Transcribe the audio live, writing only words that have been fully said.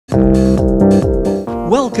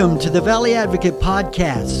Welcome to the Valley Advocate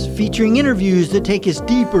Podcast, featuring interviews that take us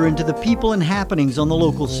deeper into the people and happenings on the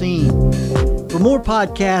local scene. For more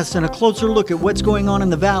podcasts and a closer look at what's going on in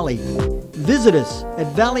the Valley, visit us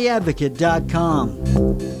at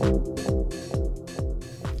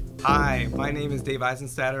valleyadvocate.com. Hi, my name is Dave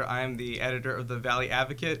Eisenstatter. I am the editor of the Valley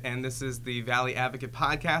Advocate, and this is the Valley Advocate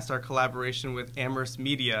Podcast, our collaboration with Amherst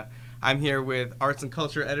Media. I'm here with arts and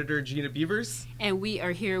culture editor Gina Beavers. And we are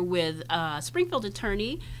here with Springfield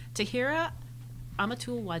attorney Tahirah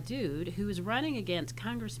Amatul-Wadud, who is running against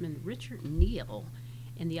Congressman Richard Neal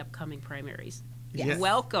in the upcoming primaries. Yes.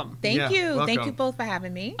 Welcome. Thank you. Welcome. Thank you both for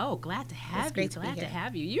having me. Oh, glad to have you. Great to Glad be to here.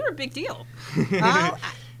 have you. You're a big deal. Well,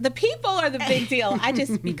 the people are the big deal. I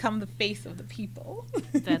just become the face of the people.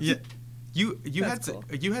 That's You That's had cool.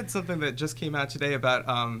 you had something that just came out today about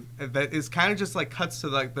that is kind of just like cuts to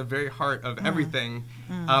like the very heart of everything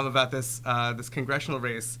about this this congressional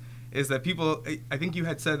race, is that people, I think you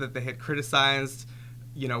had said that they had criticized,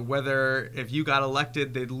 you know, whether if you got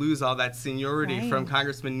elected they'd lose all that seniority Right. from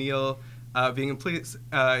Congressman Neal being in place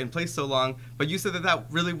so long, but you said that that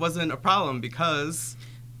really wasn't a problem because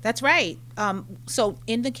That's right. So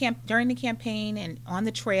in the during the campaign and on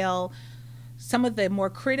the trail, some of the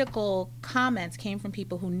more critical comments came from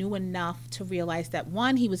people who knew enough to realize that,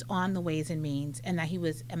 one, he was on the Ways and Means and that he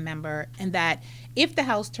was a member, and that if the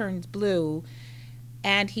House turns blue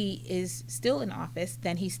and he is still in office,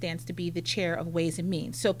 then he stands to be the chair of Ways and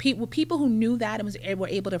Means. So people who knew that and were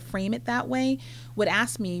able to frame it that way would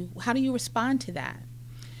ask me, how do you respond to that?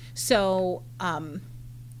 So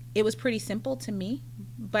it was pretty simple to me,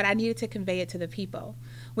 but I needed to convey it to the people,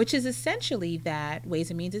 which is essentially that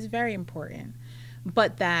Ways and Means is very important,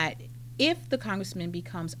 but that if the congressman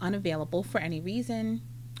becomes unavailable for any reason,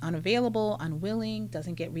 unavailable, unwilling,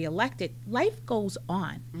 doesn't get reelected, life goes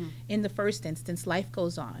on. In the first instance, life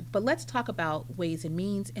goes on. But let's talk about Ways and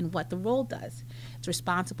Means and what the role does. It's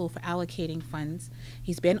responsible for allocating funds.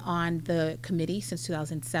 He's been on the committee since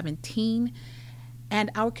 2017. And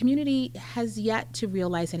our community has yet to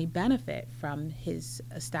realize any benefit from his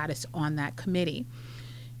status on that committee.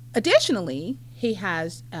 Additionally, he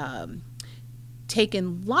has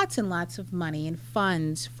taken lots and lots of money and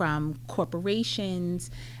funds from corporations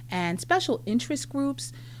and special interest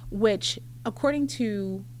groups, which, according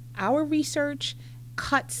to our research,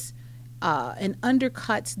 cuts and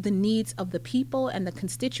undercuts the needs of the people and the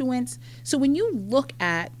constituents. So when you look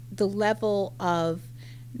at the level of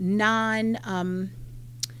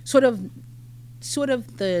sort of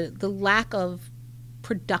the lack of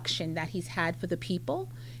production that he's had for the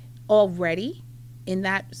people already in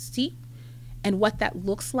that seat, and what that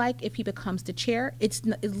looks like if he becomes the chair, it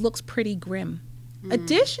looks pretty grim.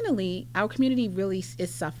 Additionally, our community really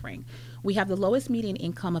is suffering. We have the lowest median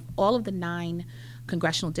income of all of the 9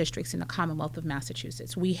 congressional districts in the Commonwealth of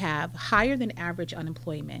Massachusetts. We have higher than average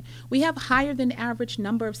unemployment. We have higher than average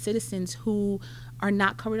number of citizens who are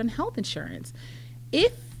not covered on health insurance.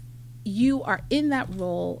 If you are in that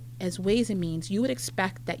role as Ways and Means, you would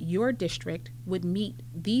expect that your district would meet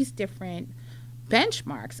these different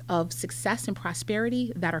benchmarks of success and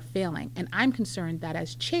prosperity that are failing. And I'm concerned that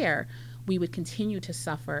as chair, we would continue to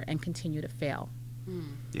suffer and continue to fail.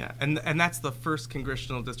 yeah, and that's the first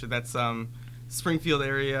congressional district. That's Springfield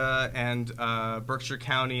area and Berkshire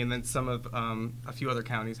County, and then some of a few other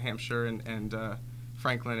counties, Hampshire and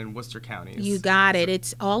Franklin and Worcester counties. You got it.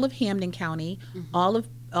 It's all of Hampden County, all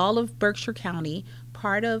of Berkshire County,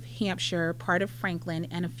 part of Hampshire, part of Franklin,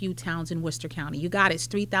 and a few towns in Worcester County. You got it. It's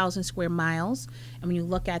 3,000 square miles. And when you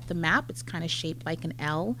look at the map, it's kind of shaped like an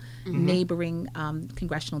L, neighboring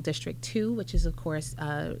Congressional District 2, which is, of course,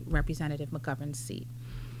 Representative McGovern's seat.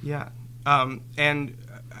 Yeah, and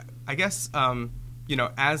I guess, you know,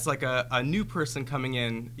 as like a new person coming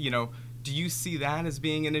in, you know, do you see that as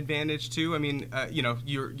being an advantage too? I mean, you know,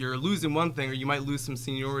 you're losing one thing, or you might lose some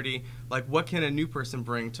seniority. Like, what can a new person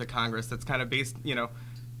bring to Congress that's kind of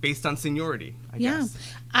based on seniority, I guess?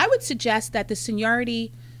 I would suggest that the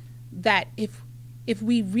seniority, that if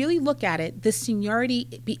we really look at it, the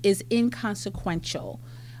seniority is inconsequential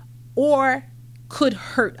or could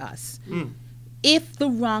hurt us if the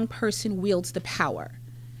wrong person wields the power.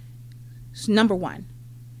 So number one,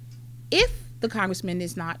 if the congressman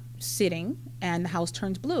is not sitting and the House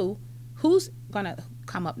turns blue, who's going to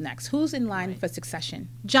come up next? Who's in line for succession?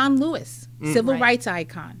 John Lewis, civil rights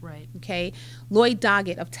icon. Right. Okay. Lloyd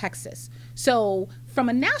Doggett of Texas. So from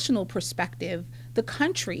a national perspective, the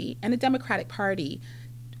country and the Democratic Party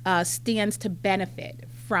stands to benefit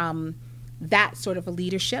from that sort of a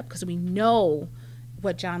leadership, because we know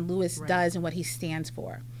what John Lewis does and what he stands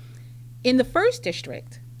for. In the first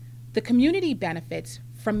district, the community benefits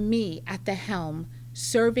from me at the helm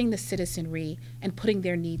serving the citizenry and putting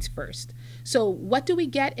their needs first. So what do we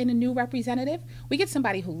get in a new representative? We get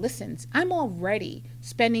somebody who listens. I'm already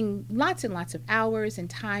spending lots and lots of hours and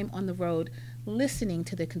time on the road listening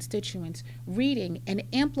to the constituents, reading and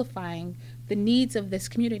amplifying the needs of this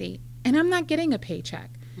community, and I'm not getting a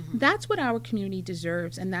paycheck. That's what our community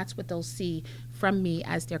deserves, and that's what they'll see from me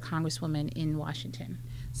as their congresswoman in Washington.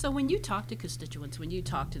 So when you talk to constituents, when you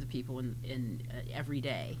talk to the people in every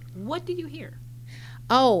day, what do you hear?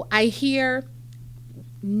 Oh, I hear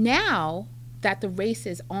now that the race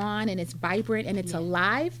is on and it's vibrant and it's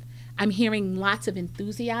alive, I'm hearing lots of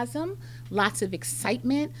enthusiasm, lots of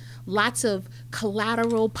excitement, lots of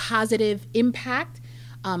collateral positive impact,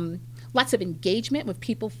 lots of engagement with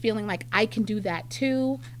people feeling like I can do that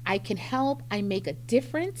too, I can help, I make a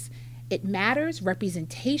difference, it matters,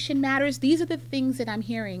 representation matters. These are the things that I'm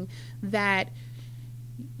hearing that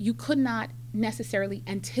you could not necessarily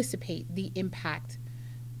anticipate the impact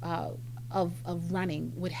of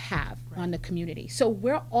running would have on the community. So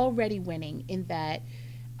we're already winning in that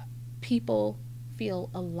people feel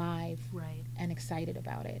alive and excited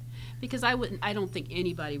about it. Because I don't think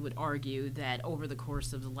anybody would argue that over the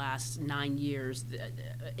course of the last 9 years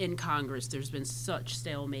in Congress, there's been such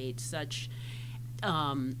stalemate, such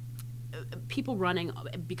people running,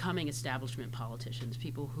 becoming establishment politicians,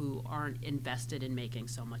 people who aren't invested in making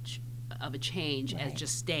so much of a change as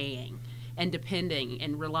just staying and depending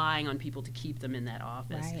and relying on people to keep them in that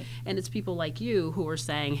office. And it's people like you who are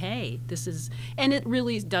saying, hey, this is, and it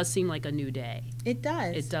really does seem like a new day. It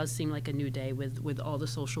does. It does seem like a new day with all the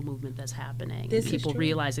social movement that's happening. This and people is true.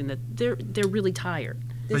 realizing that they're really tired.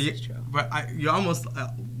 This is true. But you almost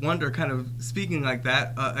wonder, kind of speaking like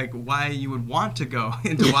that, like why you would want to go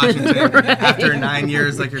into Washington after 9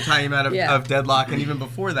 years, like you're talking about, of deadlock, and even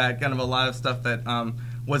before that, kind of a lot of stuff that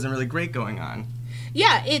wasn't really great going on.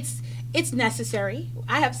 Yeah, it's necessary.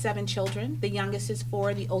 I have 7 children. The youngest is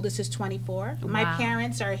 4, the oldest is 24. Wow. My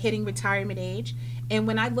parents are hitting retirement age. And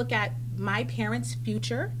when I look at my parents'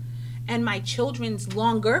 future and my children's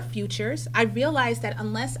longer futures, I realize that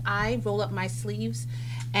unless I roll up my sleeves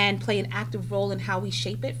and play an active role in how we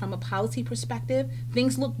shape it from a policy perspective,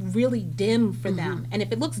 things look really dim for them. And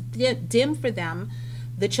if it looks dim for them,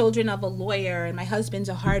 the children of a lawyer, and my husband's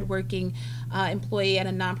a hardworking employee at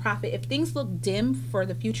a nonprofit, if things look dim for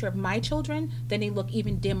the future of my children, then they look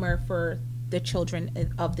even dimmer for the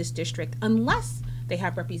children of this district, unless they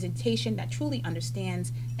have representation that truly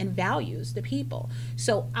understands and values the people.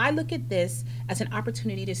 So I look at this as an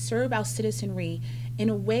opportunity to serve our citizenry in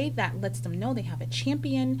a way that lets them know they have a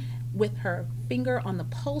champion with her finger on the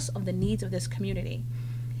pulse of the needs of this community.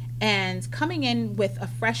 And coming in with a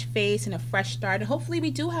fresh face and a fresh start, and hopefully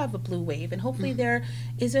we do have a blue wave, and hopefully there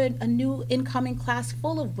is a new incoming class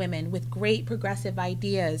full of women with great progressive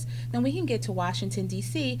ideas, then we can get to Washington,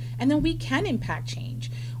 D.C., and then we can impact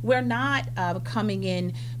change. We're not coming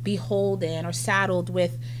in beholden or saddled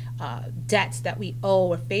with debts that we owe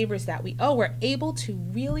or favors that we owe. We're able to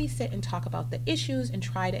really sit and talk about the issues and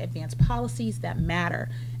try to advance policies that matter.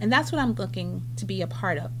 And that's what I'm looking to be a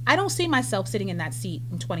part of. I don't see myself sitting in that seat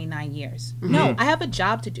in 29 years. No, I have a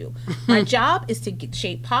job to do. My job is to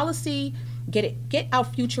shape policy, get our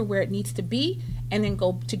future where it needs to be, and then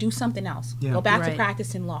go to do something else. Go back to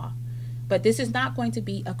practicing law. But this is not going to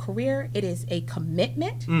be a career. It is a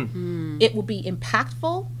commitment. It will be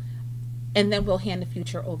impactful. And then we'll hand the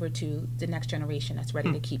future over to the next generation that's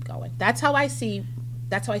ready to keep going. That's how I see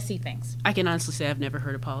things. I can honestly say I've never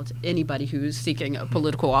heard anybody who's seeking a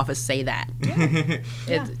political office say that.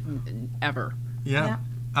 Ever. Yeah.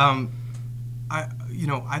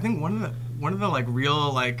 I think one of the like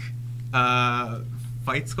real like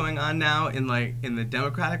fights going on now in the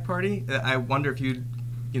Democratic Party that I wonder if you'd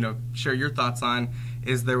share your thoughts on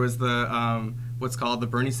is there was the what's called the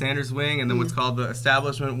Bernie Sanders wing and then what's called the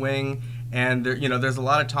establishment wing. And there, there's a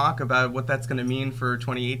lot of talk about what that's going to mean for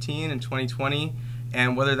 2018 and 2020,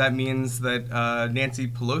 and whether that means that Nancy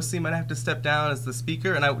Pelosi might have to step down as the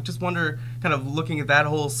speaker. And I just wonder, kind of looking at that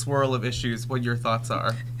whole swirl of issues, what your thoughts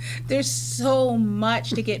are. There's so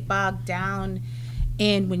much to get bogged down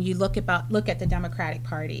in when you look at the Democratic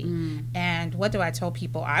Party. And what do I tell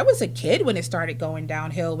people? I was a kid when it started going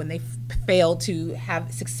downhill, when they failed to have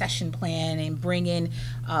a succession plan and bring in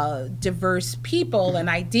diverse people and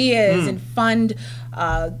ideas and fund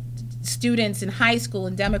students in high school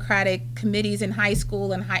and Democratic committees in high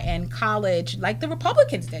school and college, like the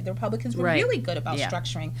Republicans did. The Republicans were really good about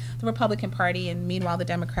structuring the Republican Party, and meanwhile the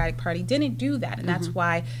Democratic Party didn't do that. And that's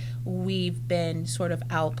why we've been sort of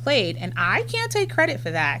outplayed. And I can't take credit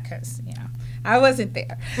for that because, I wasn't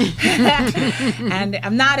there. And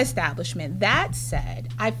I'm not establishment. That said,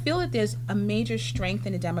 I feel that there's a major strength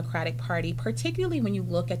in the Democratic Party, particularly when you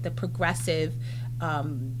look at the progressive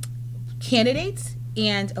candidates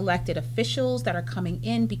and elected officials that are coming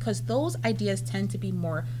in, because those ideas tend to be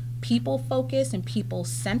more people-focused and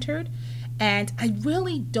people-centered. And I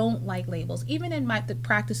really don't like labels. Even in the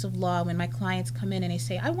practice of law, when my clients come in and they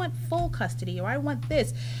say, I want full custody or I want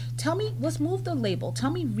this, tell me, let's move the label. Tell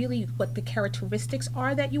me really what the characteristics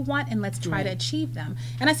are that you want, and let's try to achieve them.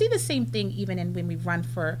 And I see the same thing even when we run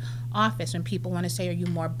for office, when people want to say, are you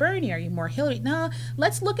more Bernie? Are you more Hillary? No,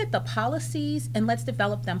 let's look at the policies and let's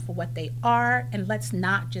develop them for what they are, and let's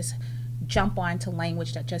not just jump onto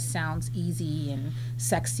language that just sounds easy and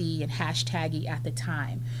sexy and hashtaggy at the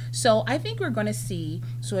time. So I think we're going to see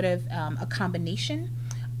sort of a combination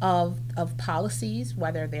of policies,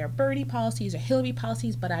 whether they're Bernie policies or Hillary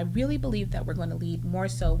policies, but I really believe that we're going to lead more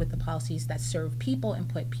so with the policies that serve people and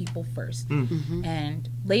put people first. And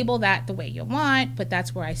label that the way you want, but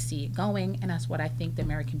that's where I see it going, and that's what I think the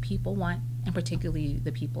American people want, and particularly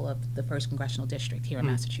the people of the 1st Congressional District here in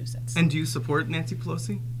Massachusetts. And do you support Nancy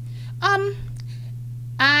Pelosi?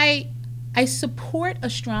 I support a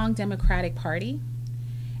strong Democratic Party,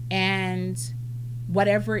 and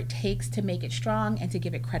whatever it takes to make it strong and to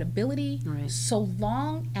give it credibility, so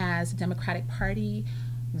long as the Democratic Party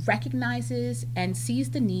recognizes and sees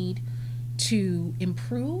the need to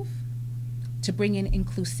improve, to bring in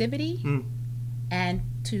inclusivity, and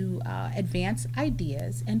to advance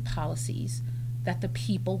ideas and policies that the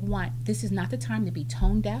people want. This is not the time to be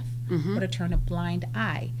tone deaf or to turn a blind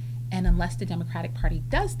eye. And unless the Democratic Party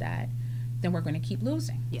does that, then we're going to keep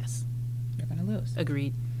losing. Yes. You're going to lose.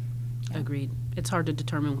 Agreed. Yeah. Agreed. It's hard to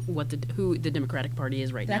determine who the Democratic Party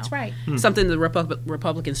is right now. That's right. Something the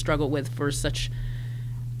Republicans struggled with for such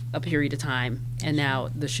a period of time, and now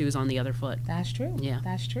the shoe's on the other foot. That's true. Yeah.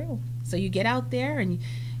 That's true. So you get out there and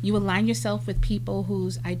you align yourself with people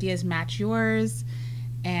whose ideas match yours,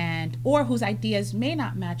 or whose ideas may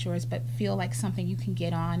not match yours but feel like something you can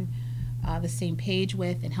get on the same page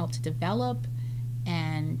with and help to develop,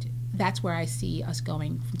 and that's where I see us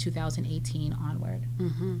going from 2018 onward.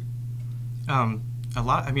 A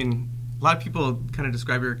lot of people kind of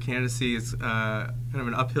describe your candidacy as kind of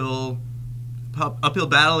an uphill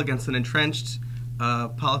battle against an entrenched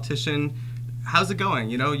politician. How's it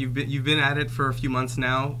going? You know, you've been at it for a few months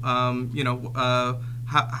now. How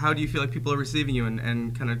do you feel like people are receiving you,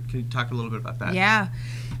 and kind of can you talk a little bit about that?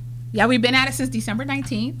 Yeah, we've been at it since December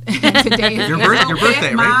 19th. Today is your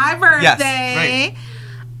birthday, right? My birthday. Yes, right.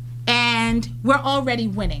 And we're already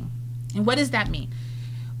winning. And what does that mean?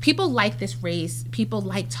 People like this race. People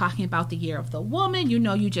like talking about the Year of the Woman. You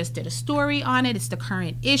know, you just did a story on it. It's the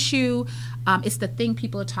current issue. It's the thing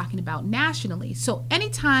people are talking about nationally. So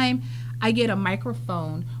anytime I get a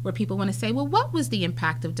microphone where people want to say, well, what was the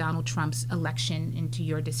impact of Donald Trump's election into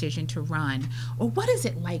your decision to run? Or what is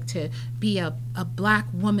it like to be a black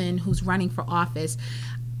woman who's running for office?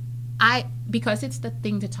 Because it's the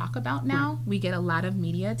thing to talk about now, we get a lot of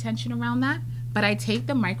media attention around that. But I take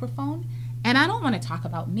the microphone, and I don't want to talk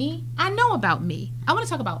about me. I know about me. I want to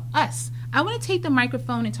talk about us. I want to take the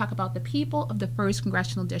microphone and talk about the people of the 1st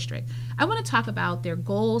Congressional District. I want to talk about their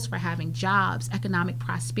goals for having jobs, economic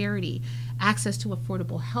prosperity, access to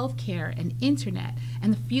affordable health care and internet,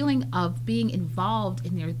 and the feeling of being involved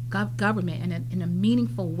in their government in a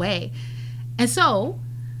meaningful way. And so,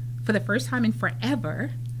 for the first time in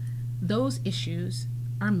forever, those issues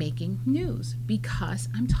are making news because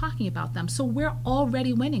I'm talking about them. So we're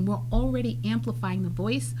already winning. We're already amplifying the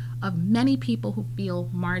voice of many people who feel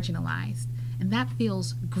marginalized. And that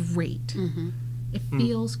feels great. It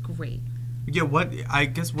feels great. Yeah, what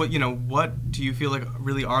do you feel like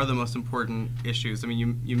really are the most important issues? I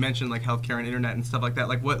mean, you mentioned like healthcare and internet and stuff like that.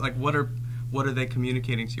 What are they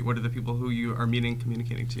communicating to you? What are the people who you are meeting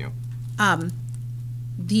communicating to you?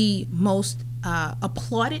 The most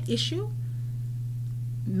applauded issue,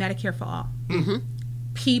 Medicare for all.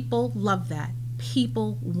 People love that.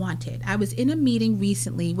 People want it. I was in a meeting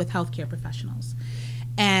recently with healthcare professionals,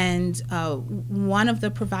 and one of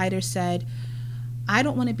the providers said, I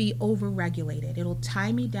don't want to be over-regulated. It'll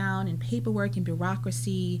tie me down in paperwork and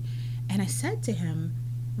bureaucracy. And I said to him,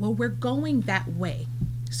 well, we're going that way.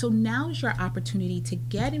 So now's your opportunity to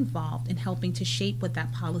get involved in helping to shape what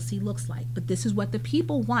that policy looks like. But this is what the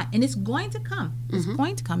people want, and it's going to come. It's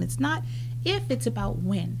going to come. It's not if, it's about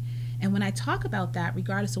when. And when I talk about that,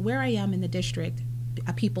 regardless of where I am in the district,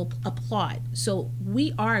 people applaud. So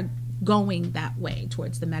we are going that way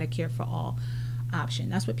towards the Medicare for all. option.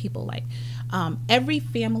 That's what people like. Every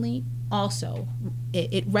family also,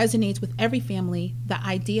 it resonates with every family, the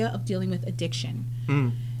idea of dealing with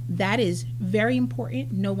addiction. That is very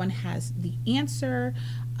important. No one has the answer.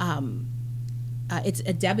 It's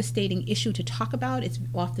a devastating issue to talk about. It's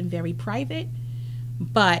often very private.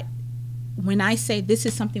 But when I say this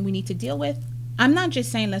is something we need to deal with, I'm not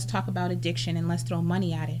just saying let's talk about addiction and let's throw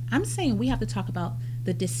money at it. I'm saying we have to talk about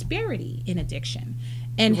the disparity in addiction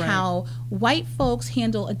and how white folks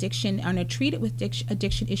handle addiction and are treated with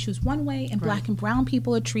addiction issues one way, and black and brown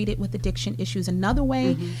people are treated with addiction issues another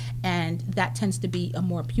way, and that tends to be a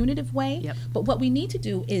more punitive way. But what we need to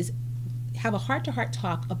do is have a heart-to-heart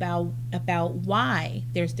talk about why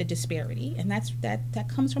there's the disparity, and that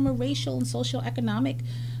comes from a racial and socioeconomic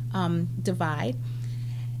divide.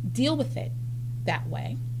 Deal with it that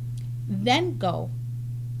way, then go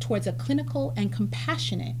towards a clinical and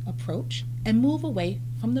compassionate approach and move away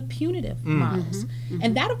from the punitive models.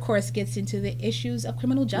 And that, of course, gets into the issues of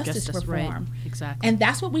criminal justice reform. Right. Exactly. And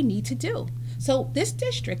that's what we need to do. So this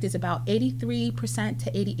district is about 83%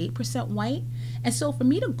 to 88% white. And so for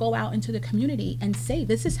me to go out into the community and say,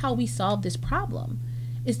 this is how we solve this problem,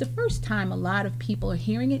 is the first time a lot of people are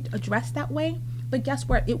hearing it addressed that way. But guess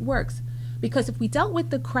what? It works. Because if we dealt with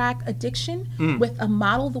the crack addiction with a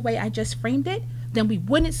model the way I just framed it, then we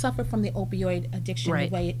wouldn't suffer from the opioid addiction the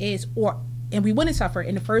way it is, and we wouldn't suffer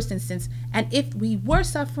in the first instance. And if we were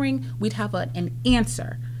suffering, we'd have an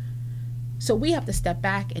answer. So we have to step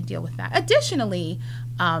back and deal with that. Additionally,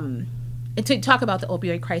 and to talk about the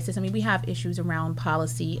opioid crisis, I mean, we have issues around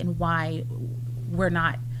policy and why we're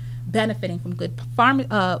not benefiting from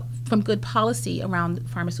good policy around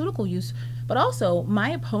pharmaceutical use. But also, my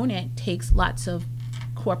opponent takes lots of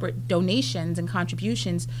corporate donations and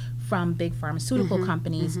contributions from big pharmaceutical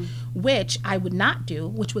companies, which I would not do,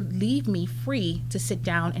 which would leave me free to sit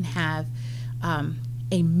down and have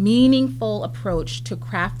a meaningful approach to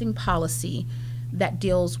crafting policy that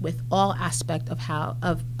deals with all aspects of how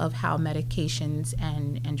medications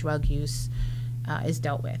and drug use is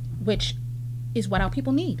dealt with, which is what our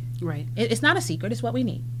people need. Right. It's not a secret. It's what we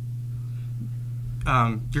need.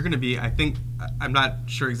 You're going to be, I think, I'm not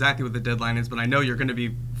sure exactly what the deadline is, but I know you're going to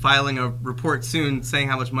be filing a report soon saying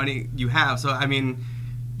how much money you have. So, I mean,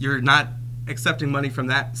 you're not accepting money from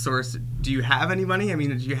that source. Do you have any money? I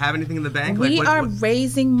mean, do you have anything in the bank? We are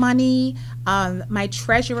raising money. My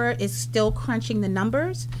treasurer is still crunching the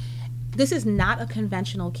numbers. This is not a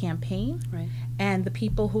conventional campaign. Right. And the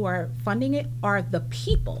people who are funding it are the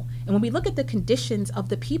people. And when we look at the conditions of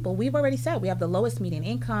the people, we've already said we have the lowest median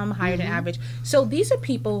income, higher than average. So these are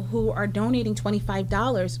people who are donating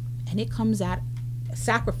 $25, and it comes at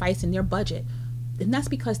sacrifice in their budget. And that's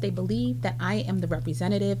because they believe that I am the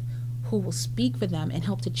representative who will speak for them and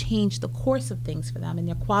help to change the course of things for them and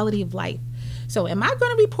their quality of life. So am I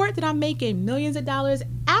going to report that I'm making millions of dollars?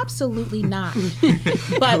 Absolutely not.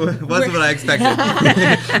 But wasn't what I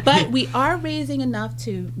expected. But we are raising enough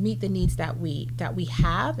to meet the needs that we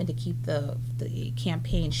have, and to keep the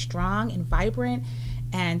campaign strong and vibrant,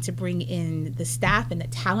 and to bring in the staff and the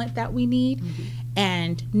talent that we need.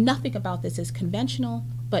 And nothing about this is conventional,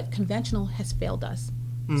 but conventional has failed us.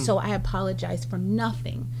 So I apologize for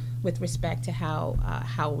nothing with respect to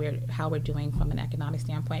how we're doing from an economic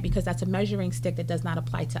standpoint, because that's a measuring stick that does not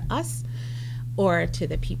apply to us or to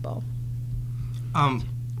the people. Oh,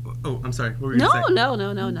 I'm sorry. What were you gonna say? No,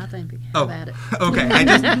 nothing. Have at it. Okay.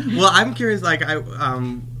 I'm curious. Like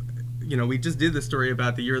we just did the story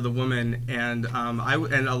about the Year of the Woman, and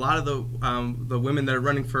and a lot of the women that are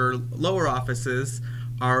running for lower offices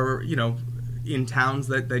are in towns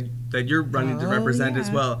that you're running to represent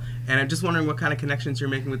as well. And I'm just wondering what kind of connections you're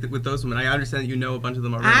making with those women. I understand that you know a bunch of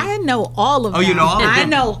them already. I know all of them. Oh, you know all of them? I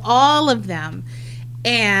know all of them.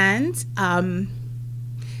 And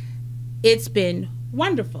it's been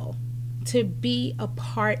wonderful to be a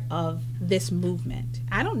part of this movement.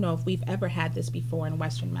 I don't know if we've ever had this before in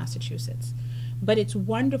Western Massachusetts, but it's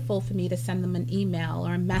wonderful for me to send them an email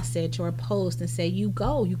or a message or a post and say, you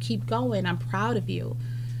keep going, I'm proud of you.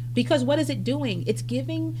 Because what is it doing? It's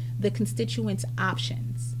giving the constituents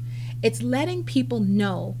options. It's letting people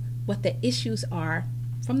know what the issues are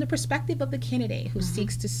from the perspective of the candidate who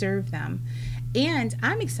seeks to serve them. And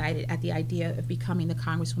I'm excited at the idea of becoming the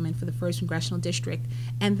Congresswoman for the 1st Congressional District,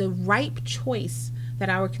 and the ripe choice that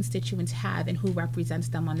our constituents have and who represents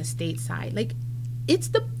them on the state side. Like, it's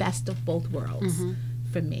the best of both worlds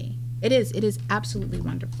for me. It is absolutely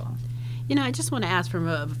wonderful. I just want to ask from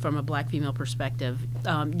a black female perspective.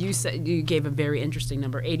 You said you gave a very interesting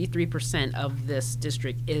number. 83% of this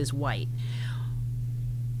district is white.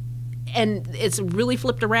 and it's really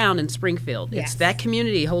flipped around in Springfield. Yes. It's that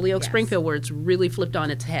community, Holyoke, Yes. Springfield, where it's really flipped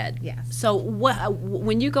on its head. Yes. So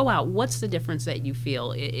when you go out, what's the difference that you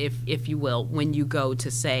feel, if you will, when you go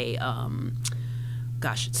to, say,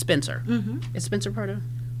 Spencer? Is Spencer part of?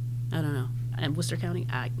 I don't know. And Worcester County?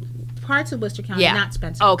 Parts of Worcester County, Yeah. not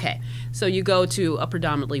Spencer. Okay. So you go to a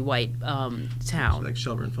predominantly white town. Like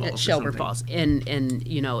Shelburne Falls. Shelburne Falls in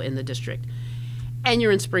the district. And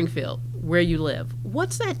you're in Springfield, where you live.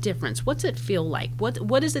 What's that difference? What's it feel like?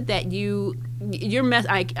 What is it that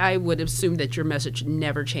I would assume that your message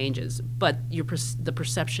never changes, but the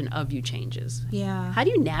perception of you changes. Yeah. How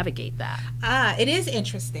do you navigate that? It is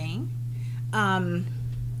interesting.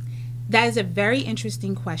 That is a very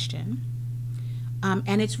interesting question.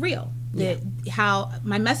 And it's real. Yeah. How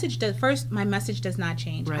my message does not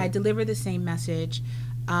change. Right. I deliver the same message,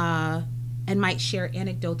 and might share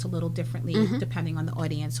anecdotes a little differently depending on the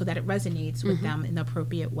audience, so that it resonates with them in the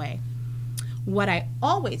appropriate way. What I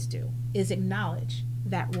always do is acknowledge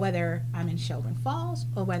that whether I'm in Shelburne Falls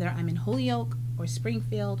or whether I'm in Holyoke or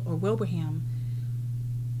Springfield or Wilbraham,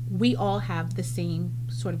 we all have the same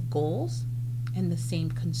sort of goals and the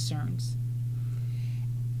same concerns.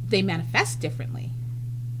 They manifest differently,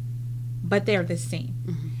 but they're the same.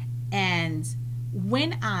 And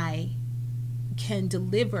when I can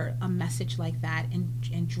deliver a message like that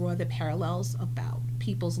and draw the parallels about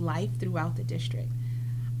people's life throughout the district,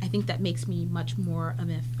 I think that makes me much more of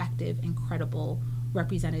an effective and credible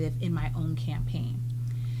representative in my own campaign.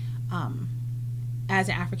 As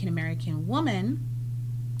an African American woman,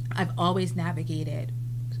 I've always navigated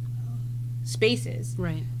spaces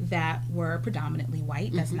that were predominantly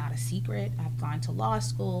white. That's not a secret. I've gone to law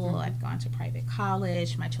school, I've gone to private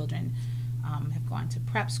college, my children have gone to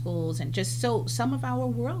prep schools, and just so some of our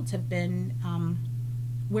worlds have been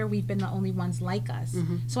where we've been the only ones like us.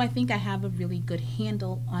 So I think I have a really good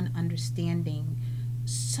handle on understanding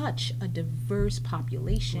such a diverse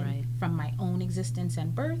population from my own existence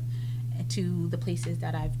and birth to the places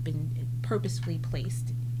that I've been purposefully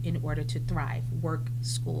placed in order to thrive, work,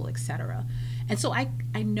 school, etc. And so I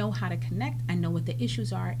know how to connect, I know what the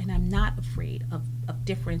issues are, and I'm not afraid of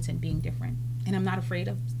difference and being different. And I'm not afraid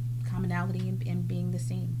of commonality and being the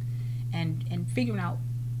same, and figuring out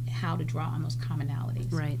how to draw on those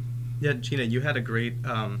commonalities. Right. Yeah, Gina, you had a great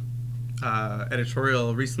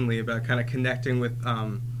editorial recently about kind of connecting with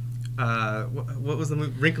what was the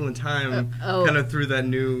movie? Wrinkle in Time, kind of through that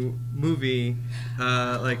new movie,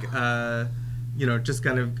 just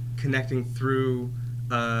kind of connecting through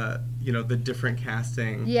the different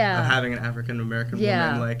casting of having an African American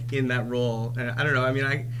woman like in that role. And I don't know, I mean,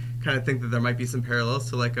 I kind of think that there might be some parallels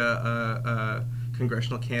to like a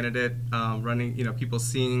congressional candidate running, people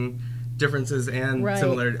seeing differences and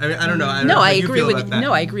similarities. I mean, I don't know. I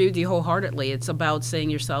agree with you wholeheartedly. It's about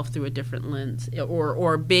seeing yourself through a different lens,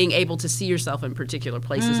 or being able to see yourself in particular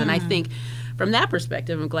places. And I think from that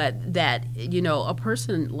perspective, I'm glad that, a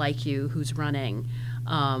person like you who's running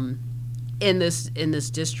in this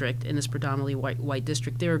district, in this predominantly white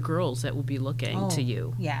district, there are girls that will be looking to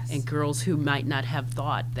you. Yes. And girls who might not have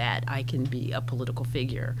thought that I can be a political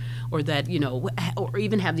figure, or that, or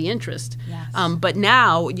even have the interest. Yes. But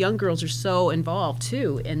now young girls are so involved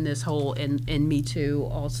too in this whole, in Me Too,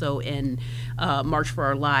 also in March for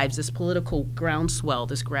Our Lives, this political groundswell,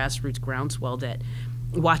 this grassroots groundswell, that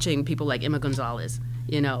watching people like Emma Gonzalez,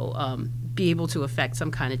 be able to affect some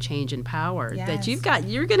kind of change in power. Yes. That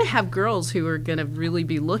you're going to have girls who are going to really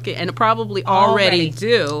be looking, and probably already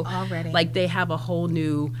do. Like they have a whole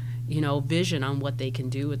new, vision on what they can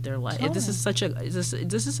do with their life. Totally. This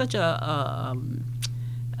is such a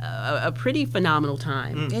pretty phenomenal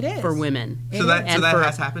time. It is for women. So that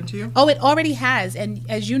has happened to you? Oh, it already has. And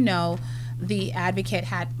as you know, the Advocate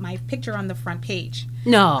had my picture on the front page.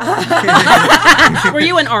 No. Were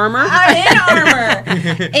you in armor? I'm in armor.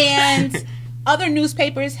 And other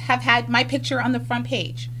newspapers have had my picture on the front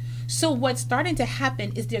page. So what's starting to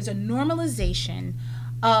happen is there's a normalization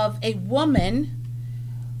of a woman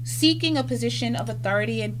seeking a position of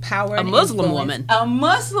authority and power. A Muslim woman. A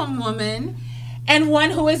Muslim woman, and one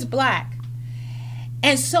who is Black.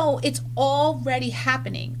 And so it's already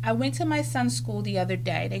happening. I went to my son's school the other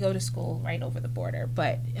day. They go to school right over the border.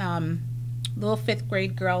 But little 5th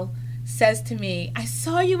grade girl says to me, "I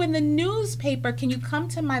saw you in the newspaper. Can you come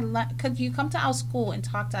to our school and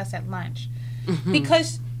talk to us at lunch?"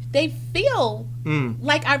 Because they feel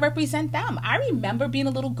like I represent them. I remember being a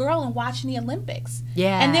little girl and watching the Olympics.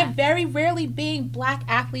 Yeah. And there very rarely being black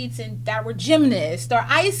athletes that were gymnasts or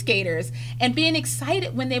ice skaters, and being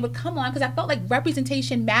excited when they would come on, because I felt like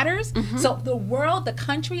representation matters. So the world, the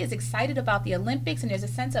country is excited about the Olympics, and there's a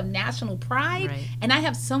sense of national pride. Right. And I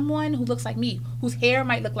have someone who looks like me, whose hair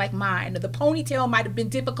might look like mine, or the ponytail might have been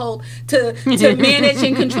difficult to manage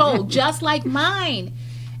and control, just like mine.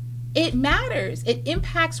 It matters. It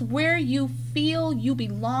impacts where you feel you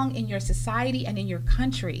belong in your society and in your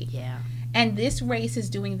country. Yeah. And this race is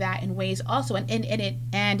doing that in ways also. And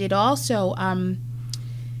it also,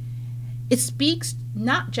 it speaks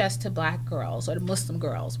not just to black girls or to Muslim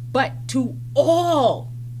girls, but to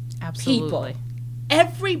all people.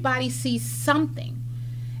 Everybody sees something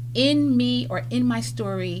in me or in my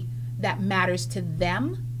story that matters to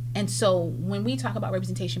them. And so when we talk about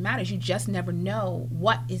representation matters, you just never know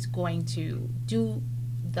what is going to do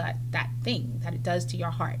that thing that it does to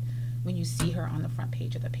your heart when you see her on the front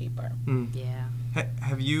page of the paper. Yeah.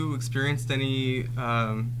 Have you experienced any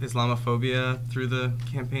Islamophobia through the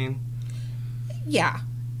campaign? Yeah.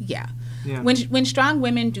 When strong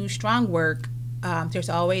women do strong work, there's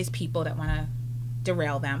always people that want to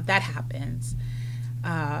derail them. That happens.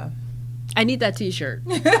 I need that T-shirt.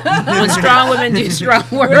 When strong women do strong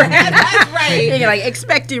work. That's right. You're like,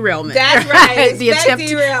 expect derailment. That's right. The Expect attempt.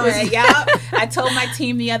 derailment. Yep. I told my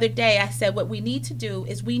team the other day, I said, what we need to do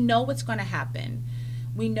is, we know what's going to happen.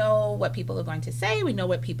 We know what people are going to say. We know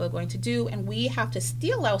what people are going to do. And we have to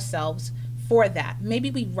steel ourselves for that.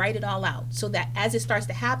 Maybe we write it all out so that as it starts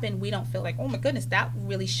to happen, we don't feel like, oh my goodness, that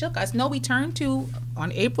really shook us. No, we turned to,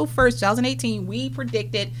 on April 1st, 2018, we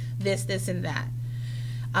predicted this, and that.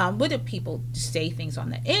 What if people say things on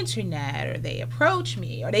the internet, or they approach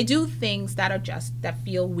me, or they do things that are that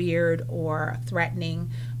feel weird or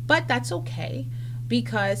threatening? But that's okay,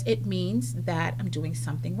 because it means that I'm doing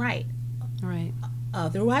something right. Right.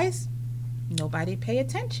 Otherwise, nobody pay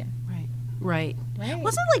attention. Right. Right.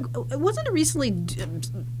 Wasn't it recently,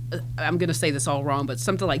 I'm going to say this all wrong, but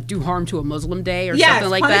something like do harm to a Muslim day or Yes, something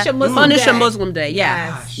like punish that? a Muslim Punish day. a Muslim day.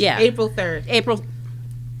 Yeah. Yes. Yeah. April 3rd. April.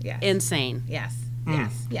 Yes. Insane. Yes.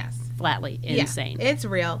 Yes. Flatly insane. Yeah. It's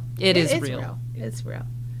real. It's real. real. It's real.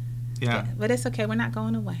 Yeah. But it's okay. We're not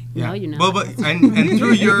going away. Yeah. No, you're not. Well, but and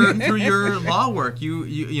through your law work,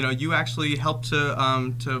 you actually helped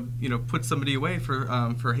to put somebody away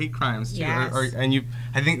for hate crimes. Yes. And you,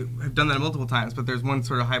 I think, have done that multiple times. But there's one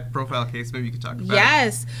sort of high profile case maybe you could talk about.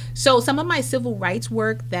 Yes. So some of my civil rights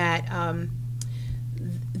work that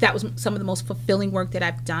was some of the most fulfilling work that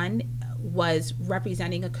I've done was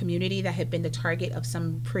representing a community that had been the target of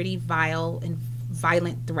some pretty vile and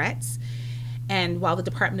violent threats. And while the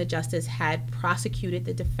Department of Justice had prosecuted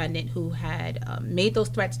the defendant who had made those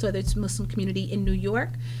threats to the Muslim community in New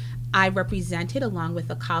York, I represented, along with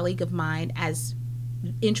a colleague of mine as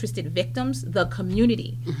interested victims, the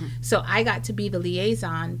community. So I got to be the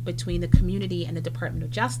liaison between the community and the Department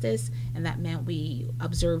of Justice, and that meant we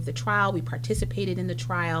observed the trial, we participated in the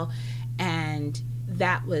trial, and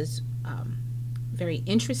that was very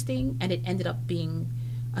interesting, and it ended up being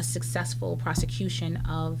a successful prosecution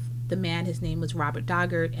of the man. His name was Robert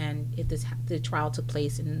Doggart, and the trial took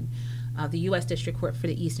place in the U.S. District Court for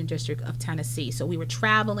the Eastern District of Tennessee. So we were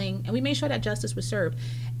traveling, and we made sure that justice was served.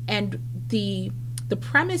 And the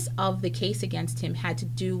premise of the case against him had to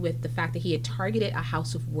do with the fact that he had targeted a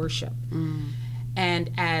house of worship.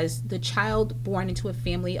 And as the child born into a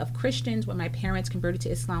family of Christians, when my parents converted to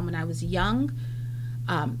Islam when I was young,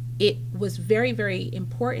 it was very, very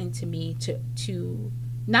important to me to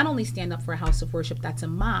not only stand up for a house of worship that's a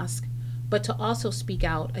mosque, but to also speak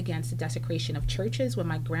out against the desecration of churches, when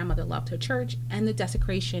my grandmother loved her church, and the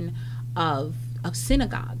desecration of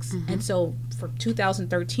synagogues. And so from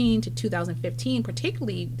 2013 to 2015,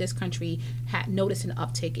 particularly, this country had noticed an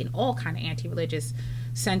uptick in all kind of anti-religious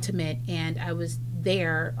sentiment, and I was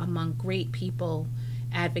there among great people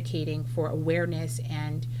advocating for awareness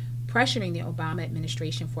and pressuring the Obama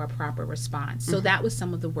administration for a proper response. So that was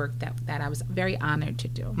some of the work that I was very honored to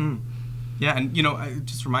do. Yeah, and it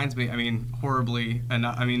just reminds me, horribly, and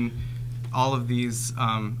all of these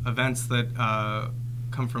events that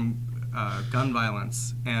come from gun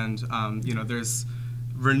violence, and there's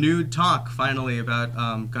renewed talk finally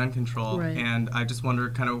about gun control, Right. and I just wonder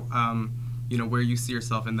kind of where you see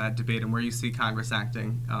yourself in that debate and where you see Congress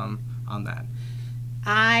acting on that.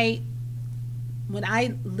 When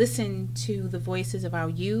I listen to the voices of our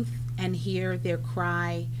youth and hear their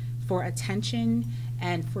cry for attention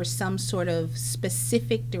and for some sort of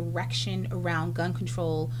specific direction around gun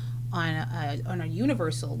control on a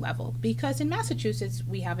universal level, because in Massachusetts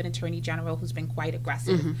we have an attorney general who's been quite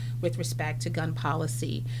aggressive with respect to gun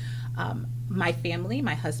policy. My family,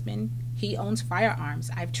 my husband, he owns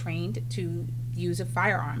firearms. I've trained to use a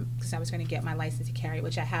firearm because I was going to get my license to carry,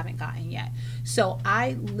 which I haven't gotten yet. So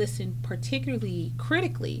I listen particularly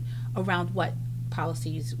critically around what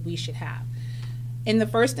policies we should have. In the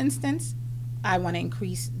first instance, I want to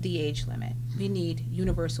increase the age limit. We need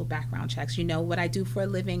universal background checks. You know what I do for a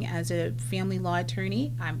living as a family law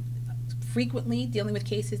attorney. I'm frequently dealing with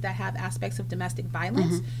cases that have aspects of domestic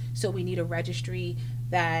violence. So we need a registry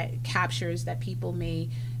that captures that people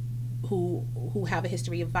who have a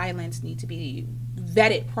history of violence need to be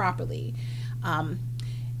vetted properly.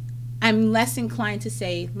 I'm less inclined to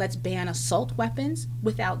say let's ban assault weapons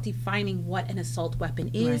without defining what an assault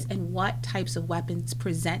weapon is and what types of weapons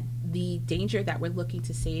present the danger that we're looking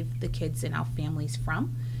to save the kids and our families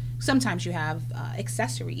from. Sometimes you have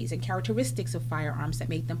accessories and characteristics of firearms that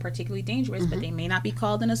make them particularly dangerous, but they may not be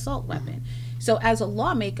called an assault weapon. So as a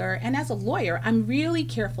lawmaker and as a lawyer, I'm really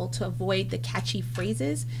careful to avoid the catchy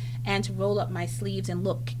phrases and to roll up my sleeves and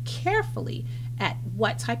look carefully at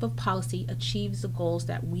what type of policy achieves the goals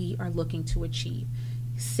that we are looking to achieve.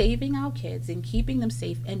 Saving our kids and keeping them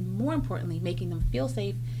safe, and more importantly, making them feel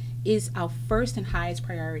safe, is our first and highest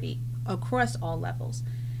priority across all levels.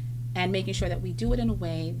 And making sure that we do it in a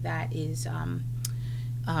way that is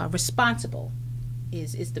responsible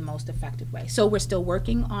is the most effective way. So we're still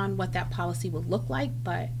working on what that policy would look like,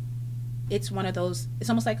 but it's one of those, it's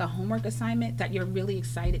almost like a homework assignment that you're really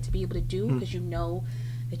excited to be able to do, because you know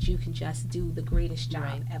that you can just do the greatest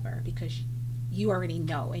job ever, because you already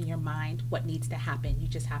know in your mind what needs to happen. You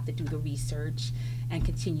just have to do the research and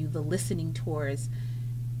continue the listening tours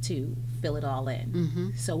to fill it all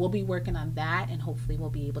in. So we'll be working on that, and hopefully we'll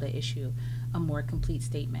be able to issue a more complete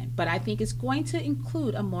statement. But I think it's going to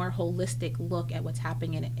include a more holistic look at what's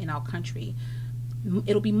happening in our country.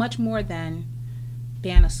 It'll be much more than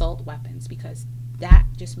ban assault weapons, because that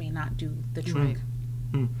just may not do the trick.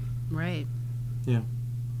 Right. Yeah.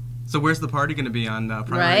 So where's the party going to be on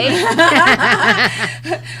Pride?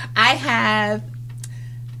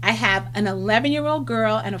 I have an 11-year-old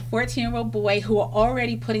girl and a 14-year-old boy who are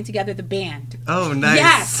already putting together the band. Oh, nice.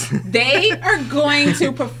 Yes, they are going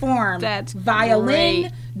to perform. That's violin,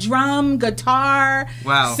 great. Drum, guitar.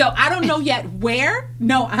 Wow. So I don't know yet where.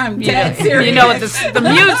 No, I'm dead serious. You know what the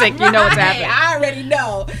music, you know what's happening. I already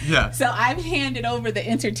know. Yeah. So I've handed over the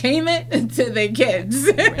entertainment to the kids.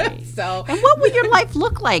 Right. So. And what will your life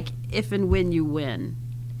look like if and when you win?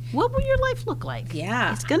 What will your life look like?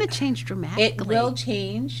 Yeah. It's going to change dramatically. It will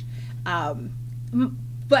change.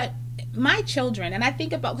 But my children, and I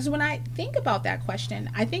think about, because when I think about that question,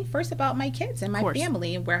 I think first about my kids and my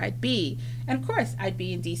family and where I'd be. And of course, I'd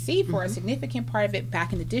be in D.C. for a significant part of it,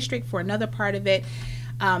 back in the district for another part of it.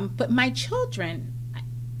 But my children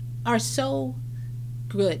are so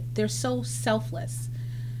good. They're so selfless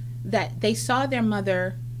that they saw their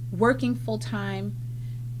mother working full-time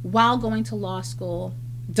while going to law school,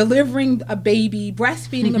 delivering a baby,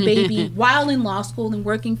 breastfeeding a baby while in law school and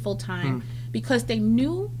working full-time, because they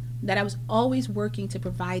knew that I was always working to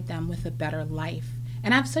provide them with a better life.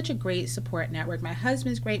 And I have such a great support network. My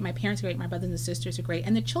husband's great, my parents are great, my brothers and sisters are great,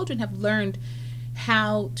 and the children have learned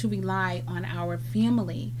how to rely on our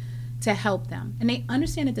family to help them. And they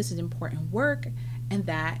understand that this is important work, and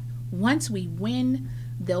that once we win,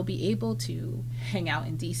 they'll be able to hang out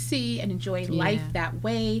in D.C. and enjoy life that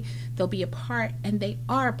way. They'll be a part, and they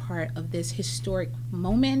are a part of this historic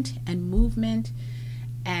moment and movement.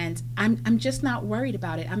 And I'm just not worried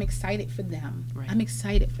about it. I'm excited for them. Right. I'm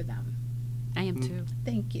excited for them. I am too.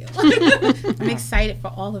 Thank you. I'm excited for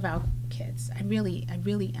all of our kids. I really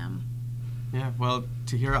am. Yeah, well,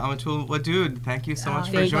 Tahirah Amatul-Wadud, thank you so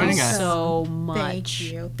much for joining us. Thank you so much. Thank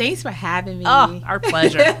you. Thanks for having me. Oh, our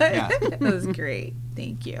pleasure. It was great.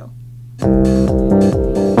 Thank you.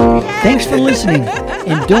 Thanks for listening,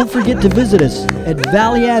 and don't forget to visit us at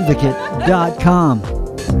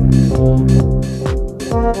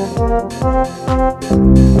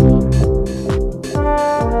valleyadvocate.com.